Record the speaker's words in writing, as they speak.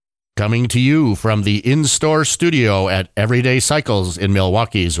coming to you from the in-store studio at Everyday Cycles in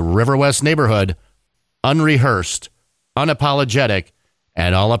Milwaukee's River West neighborhood. Unrehearsed, unapologetic,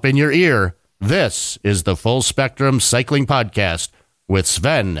 and all up in your ear, this is the Full Spectrum Cycling Podcast with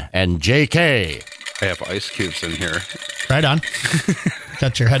Sven and JK. I have ice cubes in here. Right on.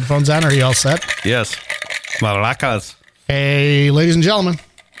 Got your headphones on? Are you all set? Yes. Maracas. Hey, ladies and gentlemen.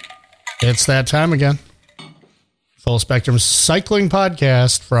 It's that time again. Full Spectrum Cycling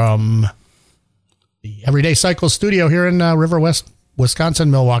Podcast from the Everyday Cycle Studio here in River West, Wisconsin,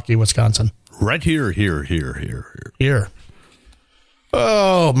 Milwaukee, Wisconsin. Right here. Here.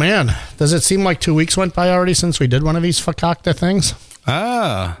 Oh, man. Does it seem like 2 weeks went by already since we did one of these fakakta things?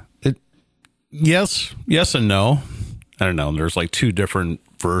 Yes and no. I don't know. There's like two different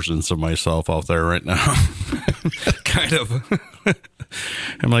versions of myself out there right now. Kind of.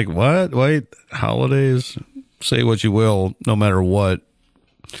 I'm like, what? Wait, holidays? Say what you will, no matter what.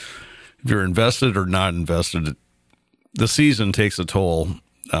 If you're invested or not invested, the season takes a toll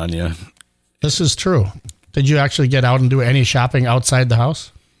on you. This is true. Did you actually get out and do any shopping outside the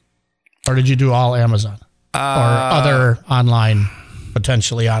house? Or did you do all Amazon? Or other online,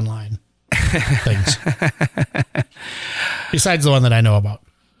 potentially online things? Besides the one that I know about.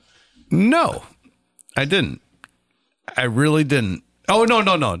 No, I didn't. I really didn't. Oh,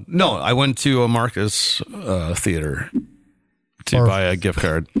 no. I went to a Marcus theater to buy a gift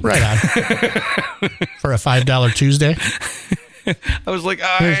card. Right on. For a $5 Tuesday. I was like,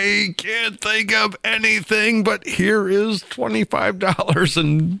 I can't think of anything, but here is $25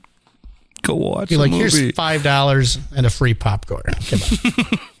 and go watch the movie. Here's $5 and a free popcorn. Come on.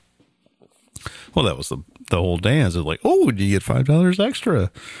 Well, that was the whole dance. It's like, oh, you get $5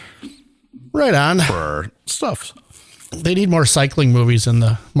 extra. Right on. For our stuff. They need more cycling movies in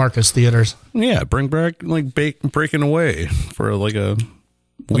the Marcus theaters. Yeah, bring back like Breaking Away for like a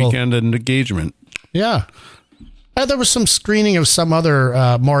weekend engagement. Yeah. There was some screening of some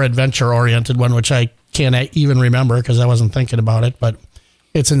other more adventure-oriented one, which I can't even remember because I wasn't thinking about it, but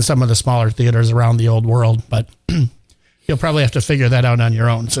it's in some of the smaller theaters around the old world. But you'll probably have to figure that out on your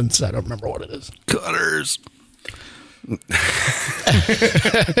own since I don't remember what it is. Cutters. All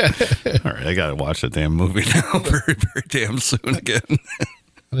right, I gotta watch that damn movie now very, very damn soon again.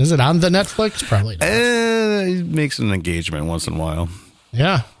 Is it on the Netflix? Probably not. It makes an engagement once in a while.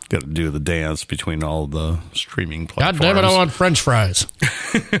 Yeah. Got to do the dance between all the streaming platforms. God damn it, I want French fries.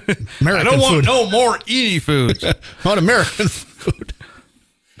 I don't want no more Edie foods. I want American food.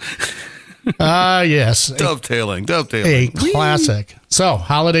 Yes. Dovetailing. A classic. So,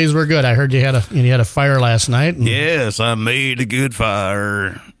 holidays were good. I heard you had a fire last night. Yes, I made a good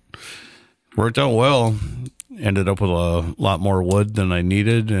fire. Worked out well. Ended up with a lot more wood than I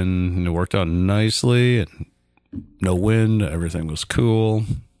needed, and it worked out nicely. And no wind. Everything was cool.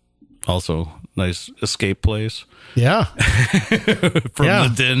 Also, nice escape place. Yeah. From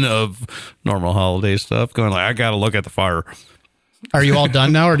the din of normal holiday stuff. Going like, I got to look at the fire. Are you all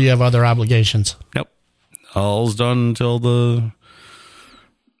done now, or do you have other obligations? Nope. All's done until the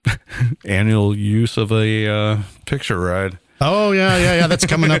annual use of a picture ride. Oh, yeah. That's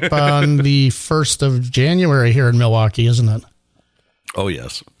coming up on the 1st of January here in Milwaukee, isn't it? Oh,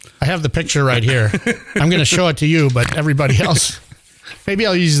 yes. I have the picture right here. I'm going to show it to you, but everybody else, maybe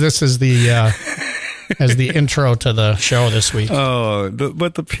I'll use this as the intro to the show this week. Oh,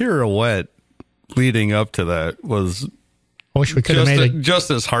 but the pirouette leading up to that was... I wish we could have made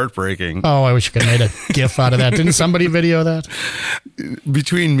just as heartbreaking. Oh, I wish we could have made a GIF out of that. Didn't somebody video that?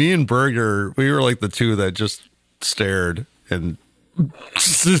 Between me and Berger, we were like the two that just stared and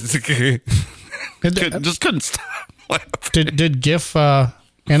just couldn't stop laughing. Did GIF,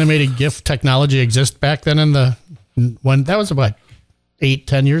 animated GIF technology exist back then when that was about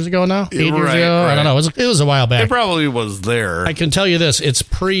 8-10 years ago now? 8 years ago? Right. I don't know. It was a while back. It probably was there. I can tell you this. It's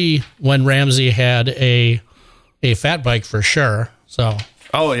pre when Ramsey had a fat bike for sure. So,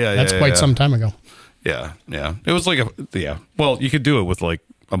 that's quite some time ago. Yeah. It was like well, you could do it with like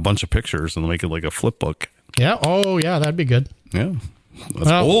a bunch of pictures and make it like a flip book. Yeah. Oh, yeah. That'd be good. Yeah. That's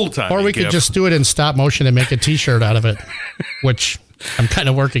old time. Or we could just do it in stop motion and make a T-shirt out of it, which I'm kind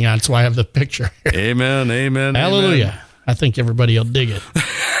of working on. So I have the picture. Amen. Hallelujah. Amen. I think everybody will dig it.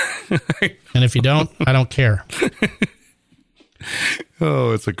 And if you don't, I don't care.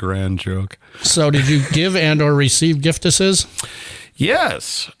 Oh, it's a grand joke. So did you give and or receive giftuses?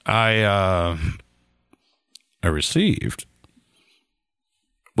 Yes, I received,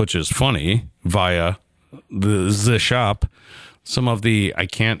 which is funny, via the shop, some of the, I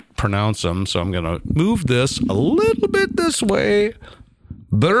can't pronounce them, so I'm going to move this a little bit this way,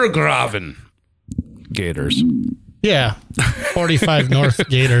 Bergraven Gators. Yeah. 45 North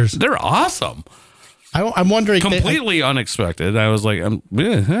Gators. They're awesome. I'm wondering. Completely unexpected. I was like,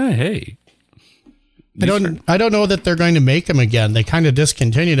 hey. I don't know that they're going to make them again. They kind of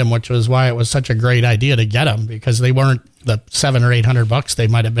discontinued them, which was why it was such a great idea to get them, because they weren't the $700 or $800 they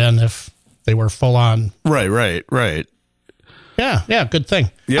might have been if they were full on. Right. Yeah, good thing.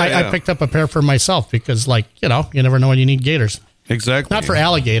 Yeah, I picked up a pair for myself because, you never know when you need gators. Exactly. Not for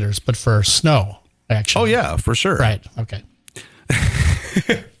alligators, but for snow, actually. Oh, yeah, for sure. Right, okay.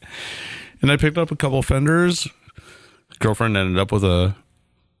 And I picked up a couple fenders. Girlfriend ended up with a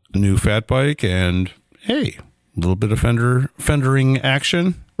new fat bike, and hey, a little bit of fendering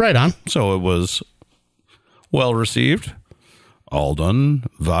action. Right on. So it was well received. All done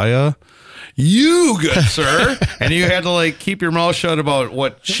via you, good sir. And you had to keep your mouth shut about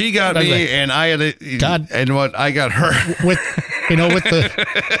what she got me, and I had and what I got her. With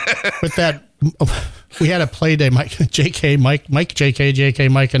that, we had a play day. Mike, JK,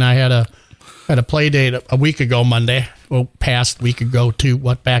 Mike, and I had a play date a week ago Monday. Well, past week ago too.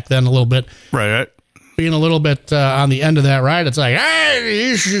 What back then a little bit. Right. Being a little bit on the end of that ride, it's like, hey,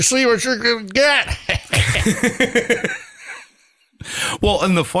 you should see what you're gonna get. Well,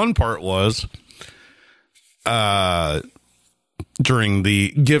 and the fun part was, during the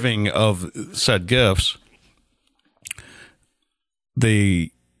giving of said gifts,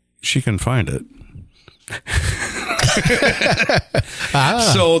 she can find it.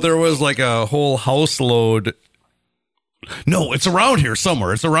 So there was a whole house load. No, it's around here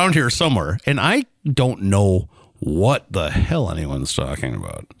somewhere. And I don't know what the hell anyone's talking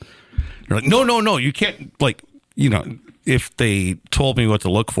about. They're like, no, you can't, if they told me what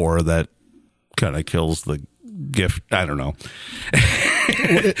to look for, that kind of kills the gift. I don't know.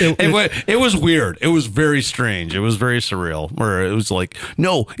 It was weird. It was very strange. It was very surreal, where it was like,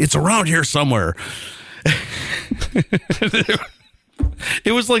 no, it's around here somewhere.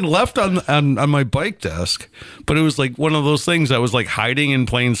 It was left on my bike desk, but it was one of those things that was hiding in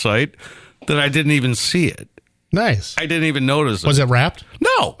plain sight that I didn't even see it. Nice. I didn't even notice it. Was it wrapped?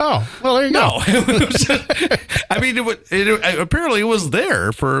 No. Oh, well, there you go. Apparently it was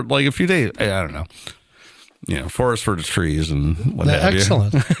there for a few days. I don't know. Forest for the trees and what have you.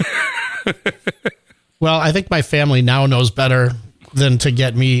 Excellent. Well, I think my family now knows better than to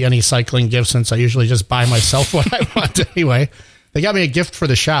get me any cycling gifts, since I usually just buy myself what I want anyway. They got me a gift for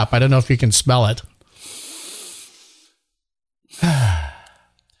the shop. I don't know if you can smell it.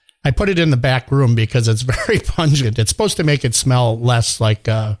 I put it in the back room because it's very pungent. It's supposed to make it smell less like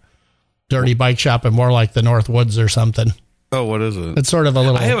a dirty bike shop and more like the North Woods or something. Oh, what is it? It's sort of a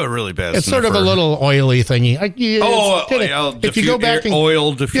little. I have a really bad. It's sort of a little oily thingy. If you go back and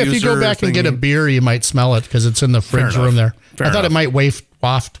oil diffuser. If you go back and get a beer, you might smell it because it's in the fridge room there. I thought it might waft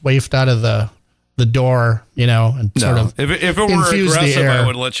out of the door, and sort of. If it were aggressive, I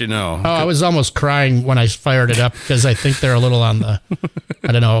would let you know. Oh, I was almost crying when I fired it up because I think they're a little on the,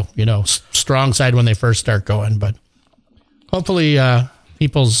 I don't know, strong side when they first start going. But hopefully,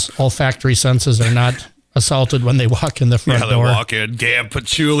 people's olfactory senses are not assaulted when they walk in the front door. They walk in, damn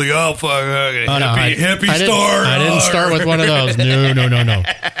patchouli, hippie store. I didn't start with one of those. No.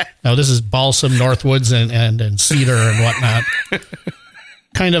 No, this is balsam, Northwoods, and cedar and whatnot.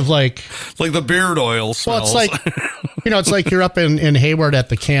 Kind of like the beard oil smells. Well, it's like you're up in Hayward at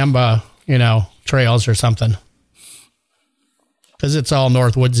the Camba, trails or something. Because it's all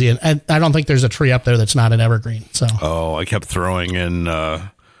Northwoodsy, and I don't think there's a tree up there that's not an evergreen. So. Oh, I kept throwing in,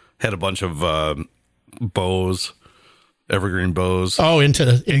 had a bunch of bows, evergreen bows. Oh, into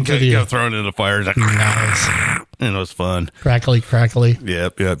the kept throwing it in the fire. Nice. And it was fun. Crackly.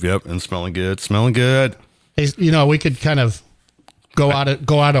 Yep. And smelling good. Hey, we could kind of go out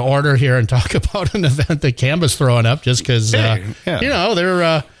of order here and talk about an event that Camba's throwing up, just because they're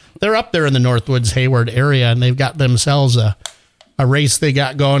up there in the Northwoods Hayward area, and they've got themselves a race they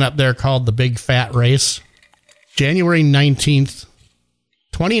got going up there called the Big Fat Race, January 19th,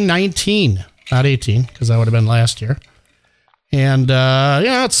 2019, not 18, because that would have been last year. And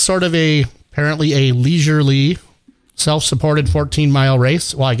it's sort of apparently a leisurely, self-supported 14-mile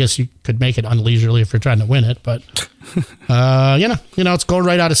race. Well, I guess you could make it unleisurely if you're trying to win it, but it's going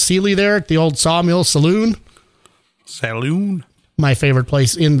right out of Sealy there at the old Sawmill Saloon. My favorite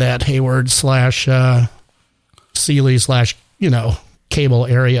place in that Hayward / Sealy / cable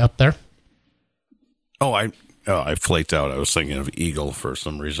area up there. Oh, I flaked out. I was thinking of Eagle for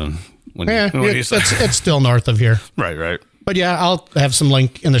some reason. It's still north of here. Right. But yeah, I'll have some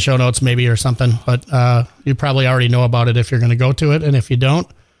link in the show notes maybe or something. But you probably already know about it if you're going to go to it. And if you don't,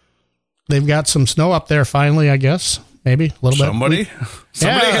 they've got some snow up there finally, I guess. Maybe a little bit.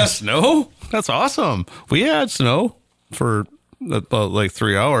 Somebody has snow? That's awesome. We had snow. for about like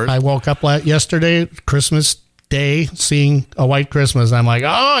 3 hours. I woke up yesterday, Christmas Day, seeing a white Christmas. I'm like, oh,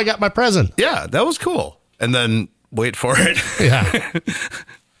 I got my present. Yeah, that was cool. And then wait for it. Yeah.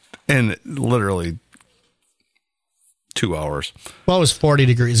 And literally 2 hours. Well, it was 40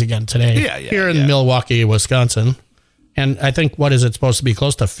 degrees again today. Here in Milwaukee, Wisconsin. And I think, what is it supposed to be?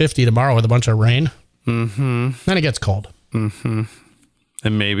 Close to 50 tomorrow with a bunch of rain. Mm-hmm. Then it gets cold. Mm-hmm.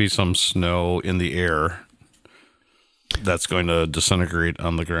 And maybe some snow in the air that's going to disintegrate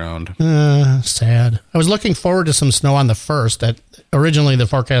on the ground. Sad. I was looking forward to some snow on the 1st. Originally, the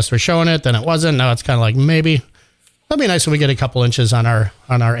forecast was showing it, then it wasn't. Now it's kind of like, maybe. That'd be nice if we get a couple inches on our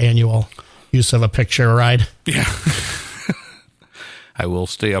annual use of a picture ride. Yeah. I will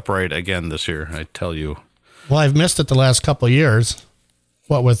stay upright again this year, I tell you. Well, I've missed it the last couple of years.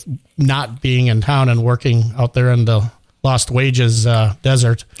 What with not being in town and working out there in the Lost Wages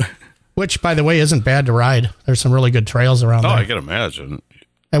desert, which, by the way, isn't bad to ride. There's some really good trails around there. Oh, I can imagine.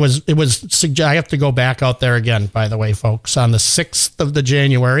 I have to go back out there again, by the way, folks, on the 6th of the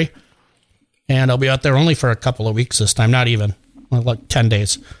January. And I'll be out there only for a couple of weeks this time, not even, like 10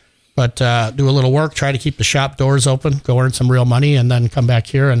 days. But do a little work, try to keep the shop doors open, go earn some real money, and then come back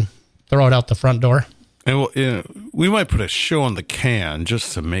here and throw it out the front door. And we might put a show on the can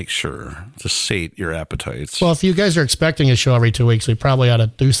just to make sure, to sate your appetites. Well, if you guys are expecting a show every 2 weeks, we probably ought to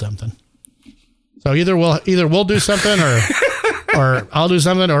do something. So either we'll do something, or I'll do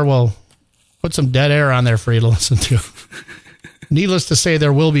something, or we'll put some dead air on there for you to listen to. Needless to say,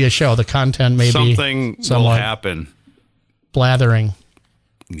 there will be a show. The content may be something will happen. Blathering.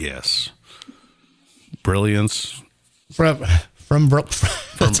 Yes. Brilliance. From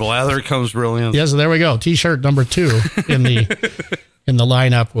blather comes brilliance. Yes, there we go. T-shirt number 2 in the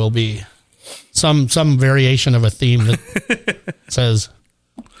lineup will be some variation of a theme that says,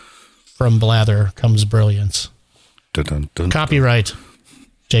 "From blather comes brilliance." Dun, dun, dun, Copyright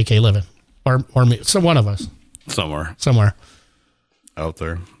JK Livin or me. So one of us somewhere out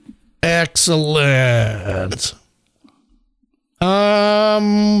there. Excellent.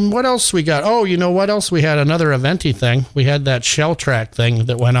 What else we got? Oh, you know what else? We had another eventy thing. We had that shell track thing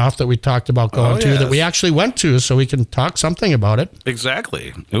that went off that we talked about going to, that we actually went to, so we can talk something about it.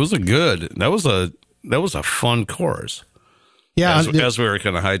 Exactly. It was that was a fun course. Yeah. As we were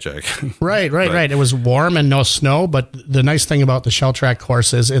kind of hijacking. Right. It was warm and no snow, but the nice thing about the shell track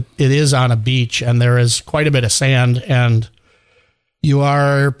course is it is on a beach and there is quite a bit of sand, and you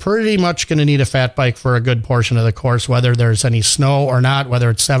are pretty much going to need a fat bike for a good portion of the course, whether there's any snow or not, whether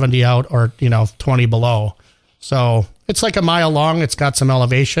it's 70 out or 20 below. So it's like a mile long. It's got some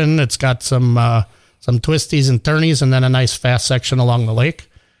elevation. It's got some twisties and turnies, and then a nice fast section along the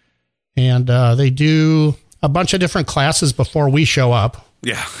lake. And they do a bunch of different classes before we show up.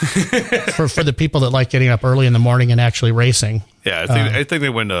 Yeah. for the people that like getting up early in the morning and actually racing. Yeah, I think they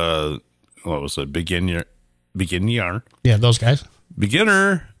went to, what was it, beginner? Yeah, those guys.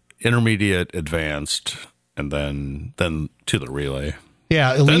 Beginner, intermediate, advanced, and then to the relay.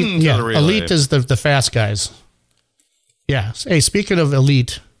 Yeah, elite. Yeah, elite is the fast guys. Yeah. Hey, speaking of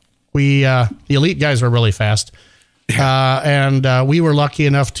elite, the elite guys were really fast, and we were lucky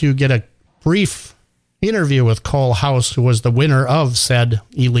enough to get a brief interview with Cole House, who was the winner of said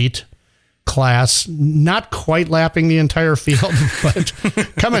elite class. Not quite lapping the entire field, but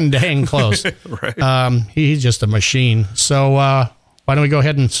coming dang close. Right. He's just a machine. So. Why don't we go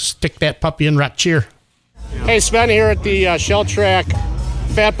ahead and stick that puppy in right cheer? Hey, Sven here at the Shell Track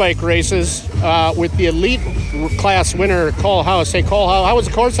Fat Bike races with the elite class winner, Cole House. Hey, Cole, how was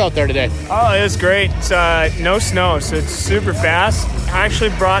the course out there today? Oh, it was great. It's no snow, so it's super fast. I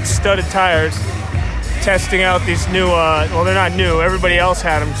actually brought studded tires, testing out these new, well, they're not new. Everybody else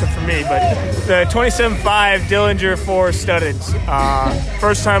had them except for me, but the 27.5 Dillinger 4 studded.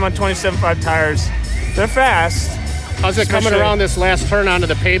 First time on 27.5 tires. They're fast. How's it coming around this last turn onto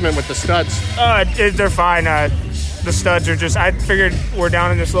the pavement with the studs? They're fine. The studs are just, I figured we're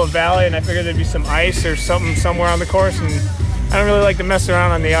down in this little valley, and I figured there'd be some ice or something somewhere on the course, and I don't really like to mess around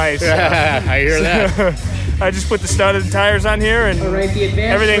on the ice. I hear that. I just put the studded tires on here, and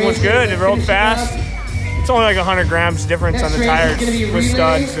everything was good. It rolled fast. It's only like 100 grams difference on the tires with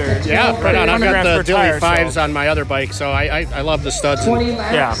studs. Yeah, right on. I've got the Dilly 5s on my other bike, so I love the studs.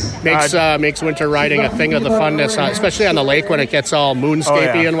 Yeah. Makes winter riding a thing of the funness, especially on the lake when it gets all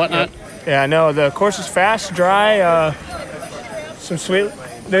moonscapey and whatnot. Yeah, no, the course is fast, dry, some sweet.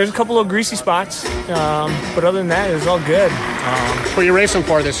 There's a couple of greasy spots, but other than that, it was all good. What are you racing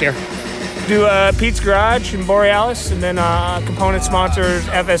for this year? Do Pete's Garage and Borealis, and then component sponsors,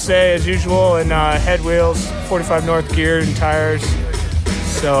 FSA as usual, and head wheels, 45 North gear and tires.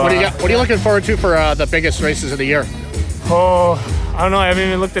 So what are you looking forward to for the biggest races of the year? Oh, I don't know. I haven't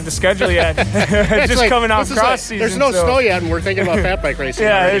even looked at the schedule yet. Just like, coming off cross season. There's no snow yet, and we're thinking about fat bike racing.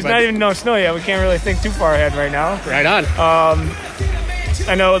 Yeah, already, there's not even no snow yet. We can't really think too far ahead right now. Right on.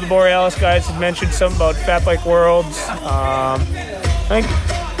 I know the Borealis guys had mentioned something about Fat Bike Worlds. I think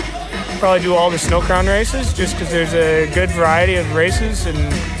probably do all the snow crown races just because there's a good variety of races, and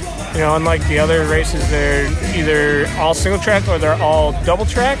unlike the other races, they're either all single track or they're all double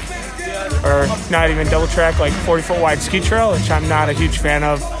track, or not even double track, like 40-foot wide ski trail, which I'm not a huge fan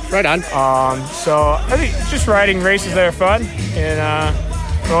of. Right on. So I think just riding races that are fun and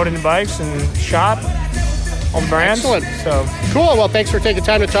promoting the bikes and shop all the brands. Excellent. So cool. Well, thanks for taking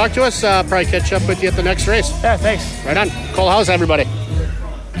time to talk to us. Probably catch up with you at the next race. Yeah, thanks. Right on. Cole House, everybody.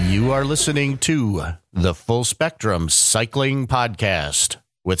 You are listening to the Full Spectrum Cycling Podcast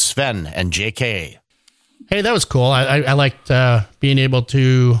with Sven and JK. Hey, that was cool. I liked being able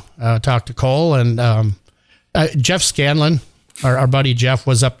to talk to Cole, and Jeff Scanlon, our buddy Jeff,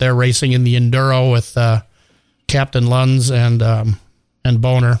 was up there racing in the Enduro with Captain Lunds and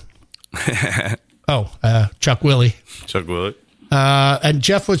Boner. Chuck Willie. Chuck Willie. And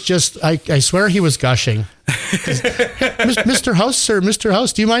Jeff was just, I swear he was gushing. Mr. House, sir, Mr.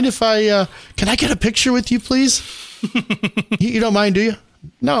 House, do you mind if can I get a picture with you, please? You don't mind, do you?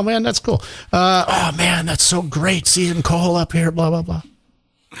 No, man, that's cool. Oh, man, that's so great seeing Cole up here, blah, blah, blah.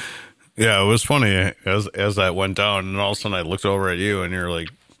 Yeah, it was funny as that went down, and all of a sudden I looked over at you, and you're like,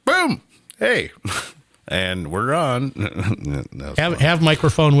 boom, hey, and we're on. Have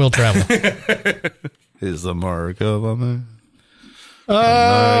microphone will travel. Is the mark of a man.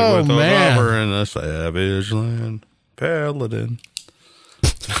 Oh, man. Over in a savage land. Paladin.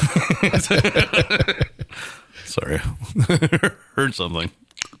 Sorry. Heard something.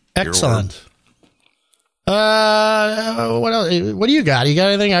 Excellent. What else? What do you got? You got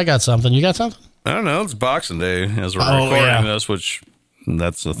anything? I got something. You got something? I don't know. It's Boxing Day as we're recording this, which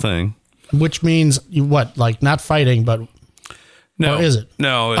that's the thing. Which means what? Like not fighting, but no, or is it?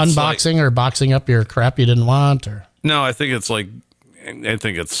 No, it's unboxing or boxing up your crap you didn't want, or no? I think it's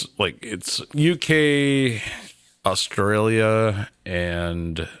UK, Australia,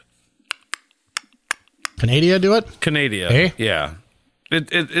 and Canada do it. Canada, hey? Yeah.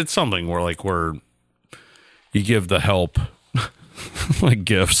 It's something where you give the help like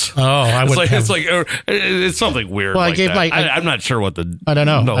gifts. Oh, I would. It's something weird. Well, like I gave that. my. I'm not sure what the. I don't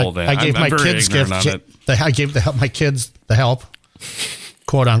know. The whole thing. I gave I'm my kids gifts. I gave my kids the help,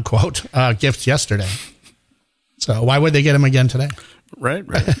 quote unquote, gifts yesterday. So why would they get them again today? Right.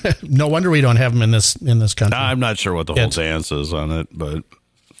 No wonder we don't have them in this country. I'm not sure what the whole dance is on it, but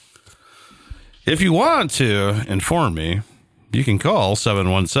if you want to inform me, you can call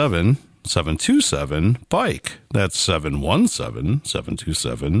 717-727-BIKE. That's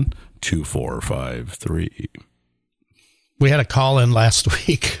 717-727-2453. We had a call in last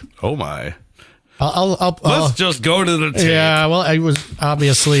week. Oh my. Let's just go to the tape. Yeah, well, I was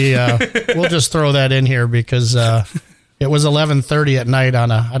obviously, we'll just throw that in here because it was 11:30 at night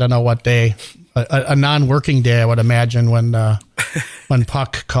on I don't know what day, a non-working day, I would imagine, when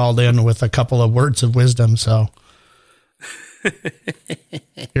Puck called in with a couple of words of wisdom. So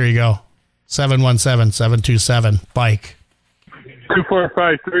here you go. 717-727-BIKE.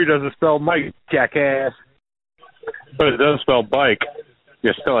 2453 doesn't spell Mike, jackass. But it does spell bike.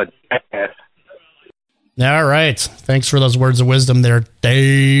 You're still a jackass. All right. Thanks for those words of wisdom there,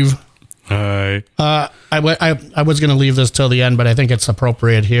 Dave. Hi. I was going to leave this till the end, but I think it's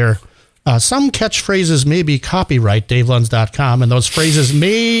appropriate here. Some catchphrases may be copyright, DaveLunds.com, and those phrases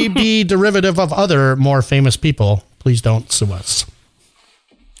may be derivative of other more famous people. Please don't sue us.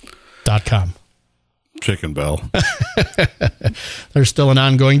 .com. Chicken Bell. There's still an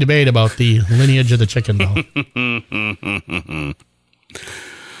ongoing debate about the lineage of the Chicken Bell.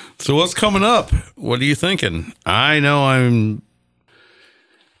 So what's coming up? What are you thinking? I know I'm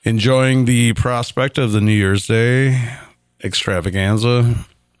enjoying the prospect of the New Year's Day extravaganza.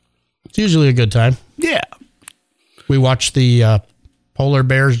 It's usually a good time. Yeah. We watch the polar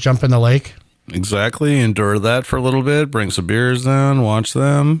bears jump in the lake. Exactly. Endure that for a little bit. Bring some beers down. Watch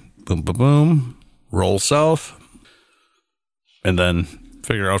them. Boom, boom, boom. Roll south. And then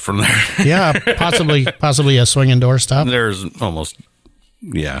figure out from there. Yeah, possibly a swinging door stop. There's almost...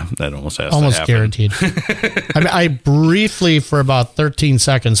 Yeah, that almost has almost to happen. Guaranteed. I briefly, for about 13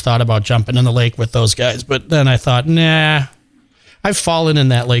 seconds, thought about jumping in the lake with those guys, but then I thought, nah, I've fallen in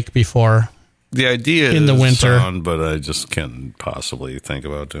that lake before. The idea in the winter, sound, but I just can't possibly think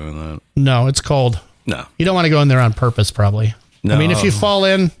about doing that. No, it's cold. No, you don't want to go in there on purpose, probably. No. I mean, if you fall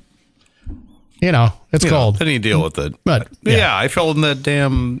in, it's cold. Then you deal with it. But yeah, I fell in that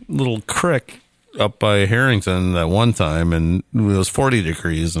damn little creek up by Harrington that one time, and it was 40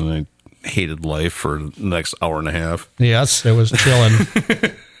 degrees, and I hated life for the next hour and a half. Yes, it was chilling.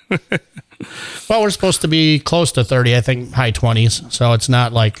 Well, we're supposed to be close to 30, I think high 20s. So it's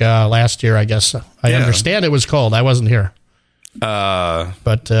not like last year, I guess. I understand it was cold. I wasn't here.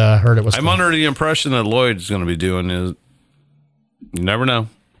 But heard it was I'm cold. under the impression that Lloyd's going to be doing it. You never know.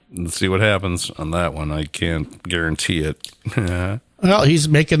 Let's see what happens on that one. I can't guarantee it. Well, he's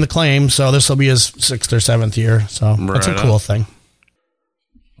making the claim, so this will be his 6th or 7th year. So that's a cool thing.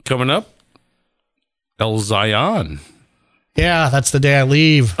 Coming up, El Zion. Yeah, that's the day I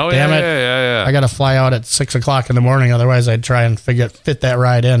leave. Oh, Damn it. yeah. I got to fly out at 6 o'clock in the morning. Otherwise, I'd try and fit that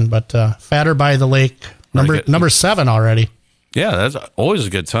ride in. But Fatter by the Lake, number 7 already. Yeah, that's always a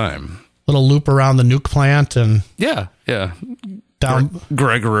good time. Little loop around the nuke plant and Yeah. down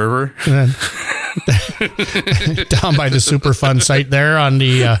Greg River. down by the Superfund site there on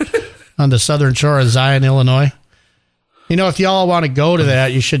the southern shore of Zion, Illinois. You know, if y'all want to go to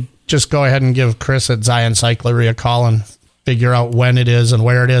that, you should just go ahead and give Chris at Zion Cyclery a call and figure out when it is and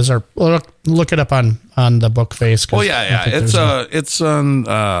where it is, or look it up on the book face. Oh yeah. It's on.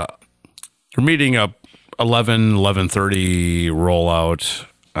 We're meeting up 11:30 rollout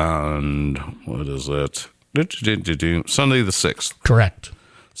on what is it? Sunday the 6th. Correct.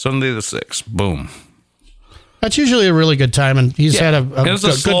 Sunday the 6th. Boom. That's usually a really good time, and he's had and it's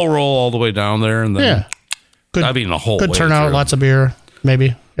a slow roll all the way down there, and then good. I mean the whole good way turnout, through. lots of beer,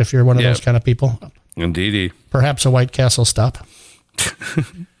 maybe if you're one of those kind of people. Indeedy. Perhaps a White Castle stop.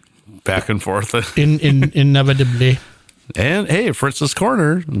 Back and forth. Inevitably. And hey, Fritz's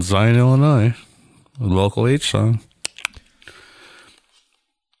Corner, in Zion, Illinois, a local H song.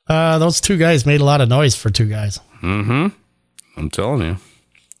 Those two guys made a lot of noise for two guys. Mm-hmm. I'm telling you.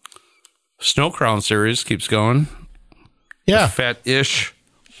 Snow Crown series keeps going. Yeah. Fat-ish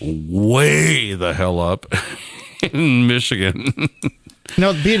way the hell up in Michigan.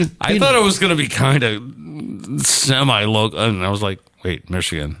 I thought it was going to be kind of semi-local, and I was like, wait,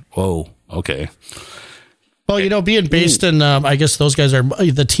 Michigan. Whoa, okay. Well, being based in, I guess those guys are,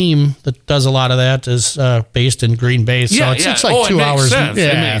 the team that does a lot of that is based in Green Bay. So it's like 2 hours. Sense.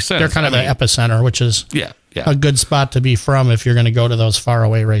 Yeah, it makes sense. They're kind of the epicenter, which is a good spot to be from if you're going to go to those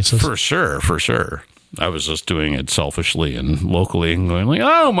faraway races. For sure. I was just doing it selfishly and locally and going like,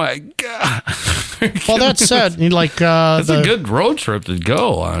 oh my God. Well, that said, it's a good road trip to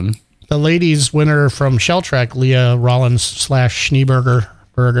go on. The ladies winner from Shell Track, Leah Rollins /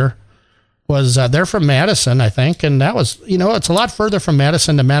 Schneeberger, was they're from Madison, I think, and that was it's a lot further from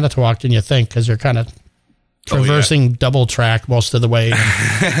Madison to Manitowoc than you think because you're kind of traversing double track most of the way.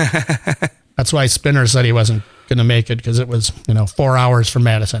 That's why Spinner said he wasn't going to make it because it was 4 hours from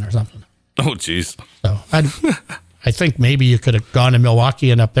Madison or something. Oh, jeez. So I think maybe you could have gone to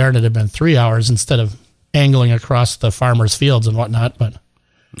Milwaukee and up there and it'd have been 3 hours instead of angling across the farmers' fields and whatnot. But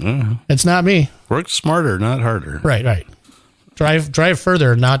it's not me. Work smarter, not harder. Right. Drive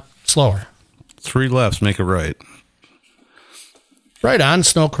further, not slower. 3 lefts make a right. Right on.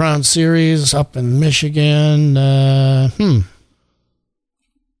 Snow Crown Series up in Michigan.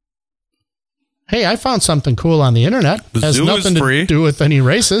 Hey, I found something cool on the internet. The Has zoo nothing is to free. do with any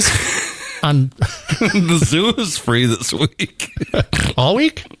races. The zoo is free this week. All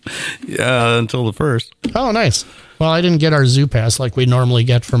week? Yeah, until the 1st. Oh, nice. Well, I didn't get our zoo pass like we normally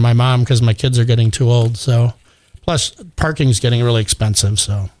get for my mom because my kids are getting too old. So, plus parking's getting really expensive.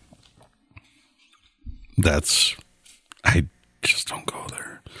 So, I just don't go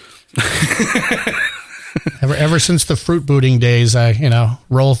there. ever since the fruit booting days, I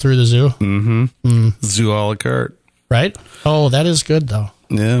roll through the zoo. Mm-hmm. Zoo a la carte. Right? Oh, that is good though.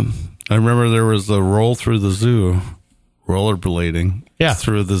 Yeah. I remember there was the roll through the zoo, rollerblading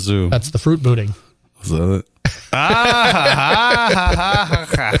through the zoo. That's the fruit booting. Is that it?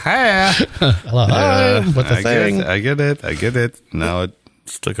 Hello, with the thing. I get it. Now it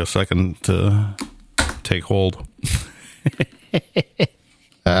took a second to take hold.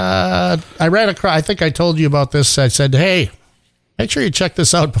 I ran across, I think I told you about this. I said, hey, make sure you check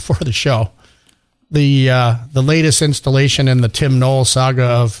this out before the show. The latest installation in the Tim Knoll saga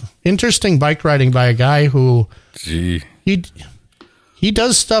of interesting bike riding by a guy who he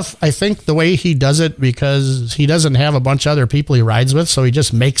does stuff, I think, the way he does it because he doesn't have a bunch of other people he rides with, so he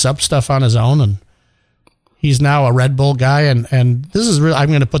just makes up stuff on his own, and he's now a Red Bull guy, and this is real. I'm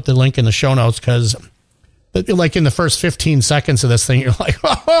going to put the link in the show notes because like in the first 15 seconds of this thing, you're like,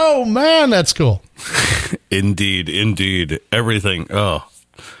 oh man, that's cool. Indeed. Everything. Oh,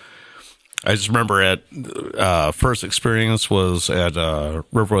 I just remember at first experience was at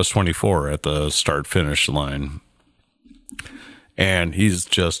River West 24 at the start finish line. And he's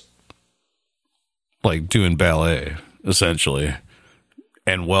just like doing ballet essentially.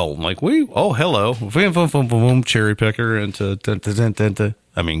 And well, like hello, boom, boom, boom, boom, cherry picker into,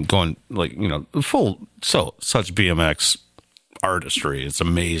 I mean, going like, such BMX artistry. It's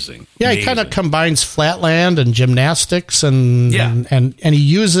amazing. Yeah, amazing. He kind of combines flatland and gymnastics and he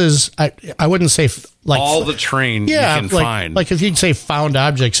uses, I wouldn't say all the terrain you can find. Like if you'd say found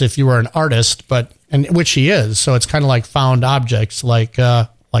objects if you were an artist, and which he is. So it's kind of like found objects like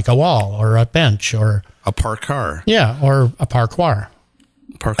a wall or a bench or a parked car. Yeah, or a parkour.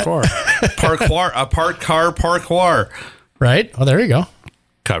 A parked car parkour. Right? Oh, there you go.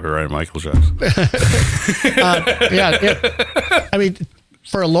 Copyright Michael Jackson. I mean,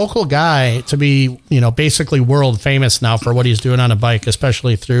 for a local guy to be, basically world famous now for what he's doing on a bike,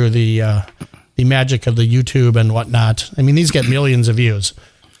 especially through the magic of the YouTube and whatnot. I mean, these get millions of views.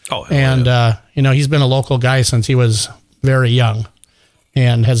 Oh, and he's been a local guy since he was very young,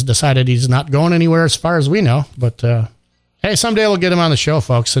 and has decided he's not going anywhere as far as we know. But hey, someday we'll get him on the show,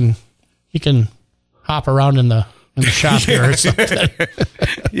 folks, and he can hop around in the shop here or something.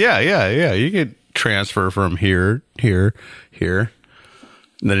 Yeah. You could transfer from here. And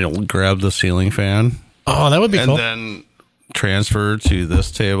then you'll grab the ceiling fan. Oh, that would be cool. And then transfer to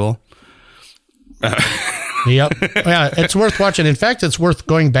this table. Yep. Yeah, it's worth watching. In fact, it's worth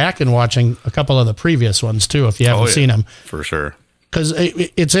going back and watching a couple of the previous ones too, if you haven't seen them. For sure. Because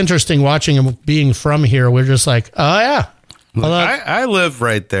it's interesting watching them being from here. We're just like, oh yeah. Well, I live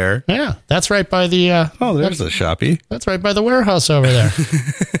right there. Yeah, that's right by the. There's the shoppy. That's right by the warehouse over there.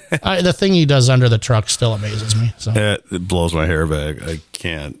 The thing he does under the truck still amazes me. So it blows my hair back. I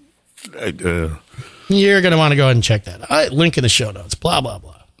can't. You're gonna want to go ahead and check that. Link in the show notes. Blah blah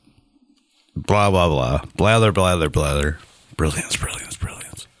blah. Blah blah blah. Blather blather blather. Brilliance.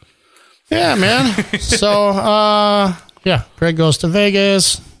 Yeah, man. So Greg goes to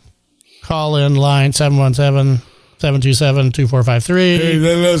Vegas. Call in line 717-727-2453. Hey,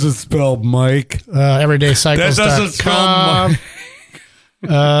 that doesn't spell Mike. Everydaycycles.com. That doesn't spell Mike.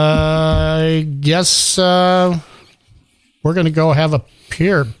 I guess we're going to go have a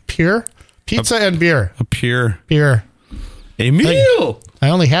pizza and beer. A beer. A meal. I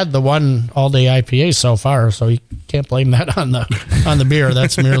only had the one all-day IPA so far, so you can't blame that on the beer.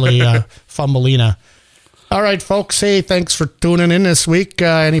 That's merely Fumbleina. All right, folks. Hey, thanks for tuning in this week.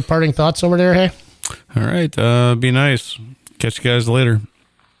 Any parting thoughts over there, hey? All right. Be nice. Catch you guys later.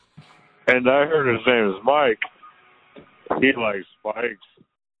 And I heard his name is Mike. He likes spikes.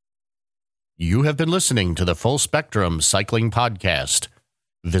 You have been listening to the Full Spectrum Cycling Podcast.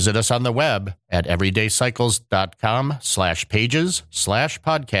 Visit us on the web at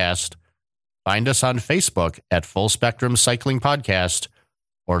everydaycycles.com/pages/podcast. Find us on Facebook at Full Spectrum Cycling Podcast,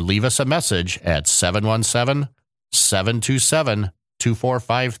 or leave us a message at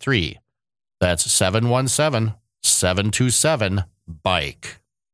 717-727-2453. That's 717-727-BIKE.